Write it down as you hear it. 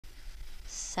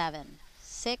7,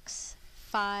 6,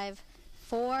 5,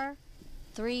 4,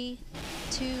 3,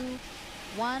 2,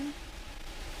 1.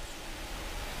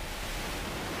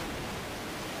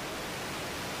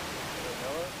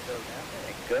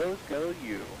 Go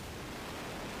you.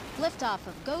 Liftoff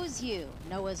of GOES U,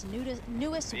 NOAA's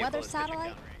newest weather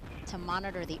satellite to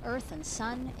monitor the Earth and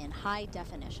Sun in high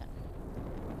definition.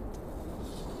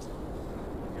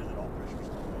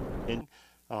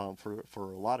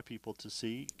 For a lot of people to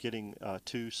see, getting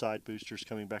 2 side boosters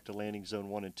coming back to landing zone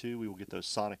 1 and 2, we will get those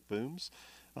sonic booms.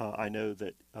 I know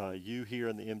that you here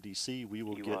in the MDC, we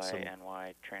will get some...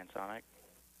 UY/NY transonic.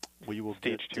 We will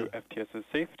Stage 2 FTS is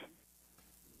saved.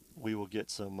 We will get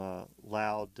some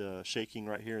loud shaking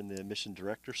right here in the Mission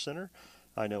Director Center.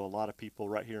 I know a lot of people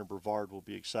right here in Brevard will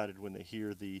be excited when they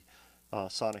hear the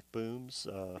sonic booms.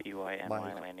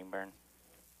 UY/NY landing burn.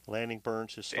 Landing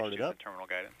burns just started up. Terminal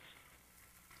guidance.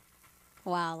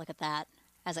 Wow, look at that.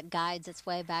 As it guides its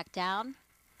way back down.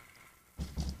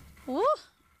 Woo!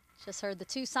 Just heard the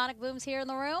 2 sonic booms here in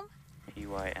the room.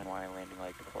 UY/NY landing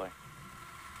light deploy.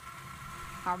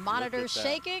 Our monitors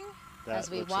shaking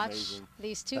as we watch amazing.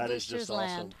 These 2 that boosters is just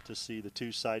land. Awesome to see the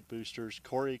 2 side boosters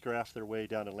choreograph their way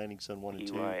down to landing zone 1 and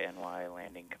 2. UY/NY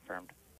landing confirmed.